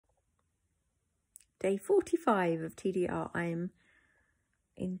day 45 of TDR. I'm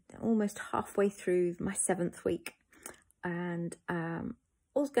in almost halfway through my 7th week, and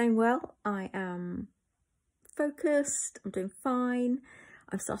all's going well. I am focused, I'm doing fine.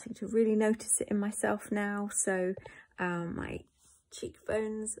 I'm starting to really notice it in myself now. So my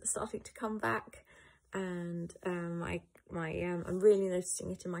cheekbones are starting to come back, and I'm really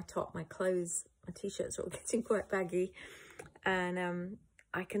noticing it in my top. My clothes, my t-shirts are all getting quite baggy, and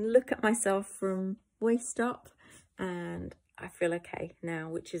I can look at myself from waist up and I feel okay now,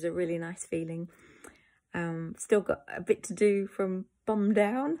 which is a really nice feeling. Still got a bit to do from bum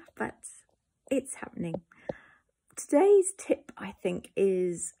down, but it's happening. Today's tip, I think,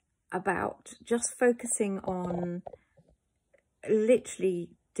 is about just focusing on literally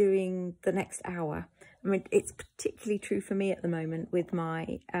doing the next hour. I mean, it's particularly true for me at the moment with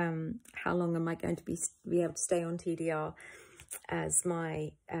my how long am I going to be able to stay on TDR, as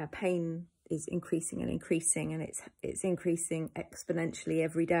my pain is increasing and increasing, and it's increasing exponentially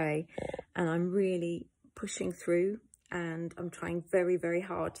every day, and I'm really pushing through, and I'm trying very, very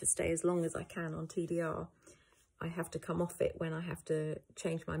hard to stay as long as I can on TDR. I have to come off it when I have to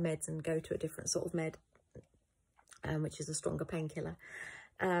change my meds and go to a different sort of med, which is a stronger painkiller.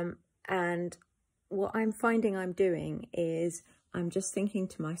 And what I'm finding I'm doing is I'm just thinking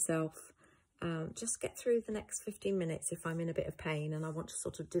to myself, just get through the next 15 minutes if I'm in a bit of pain and I want to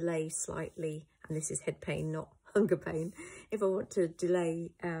sort of delay slightly, and this is head pain, not hunger pain. If I want to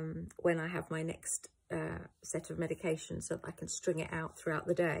delay when I have my next set of medication, so that I can string it out throughout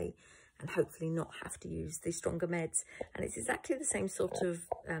the day and hopefully not have to use the stronger meds. And it's exactly the same sort of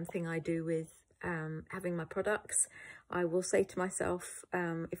thing I do with having my products. I will say to myself,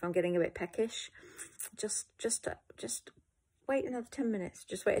 if I'm getting a bit peckish, just wait another 10 minutes,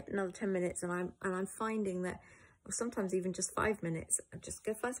 just wait another 10 minutes. And I'm finding that, or sometimes even just 5 minutes, just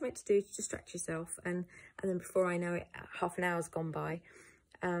go find something to do to distract yourself. And then before I know it, half an hour's gone by.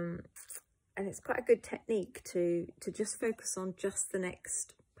 And it's quite a good technique to just focus on just the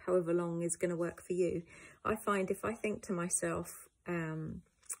next however long is going to work for you. I find if I think to myself,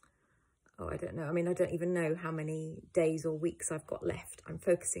 oh, I don't know. I mean, I don't even know how many days or weeks I've got left. I'm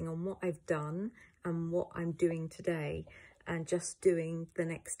focusing on what I've done and what I'm doing today, and just doing the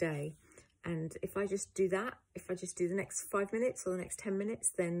next day. And if I just do that, if I just do the next 5 minutes or the next 10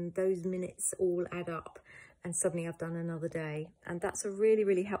 minutes, then those minutes all add up, and suddenly I've done another day. And that's a really,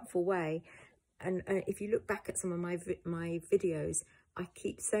 really helpful way. And if you look back at some of my videos, I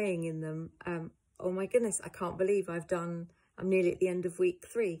keep saying in them, oh my goodness, I can't believe I'm nearly at the end of week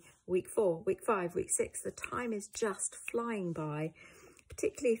 3, week 4, week 5, week 6. The time is just flying by,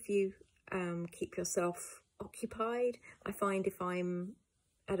 particularly if you keep yourself occupied. I find if I'm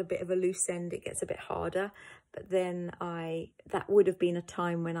at a bit of a loose end, it gets a bit harder. But then that would have been a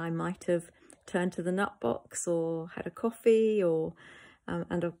time when I might have turned to the nut box or had a coffee, or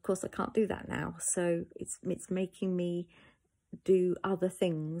and of course I can't do that now. So it's making me do other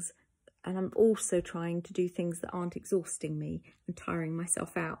things, and I'm also trying to do things that aren't exhausting me and tiring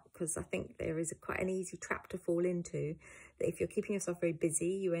myself out, because I think there is quite an easy trap to fall into, that if you're keeping yourself very busy,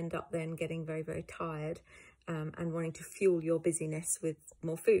 you end up then getting very, very tired, and wanting to fuel your busyness with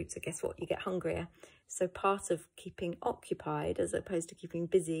more food. So guess what? You get hungrier. So part of keeping occupied as opposed to keeping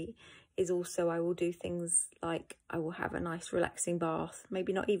busy is also, I will do things like I will have a nice relaxing bath,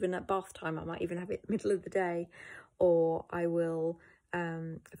 maybe not even at bath time, I might even have it middle of the day, or I will,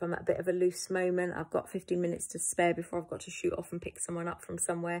 if I'm at a bit of a loose moment, I've got 15 minutes to spare before I've got to shoot off and pick someone up from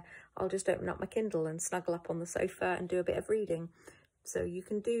somewhere, I'll just open up my Kindle and snuggle up on the sofa and do a bit of reading. So you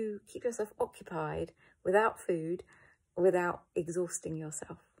can keep yourself occupied without food, without exhausting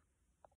yourself.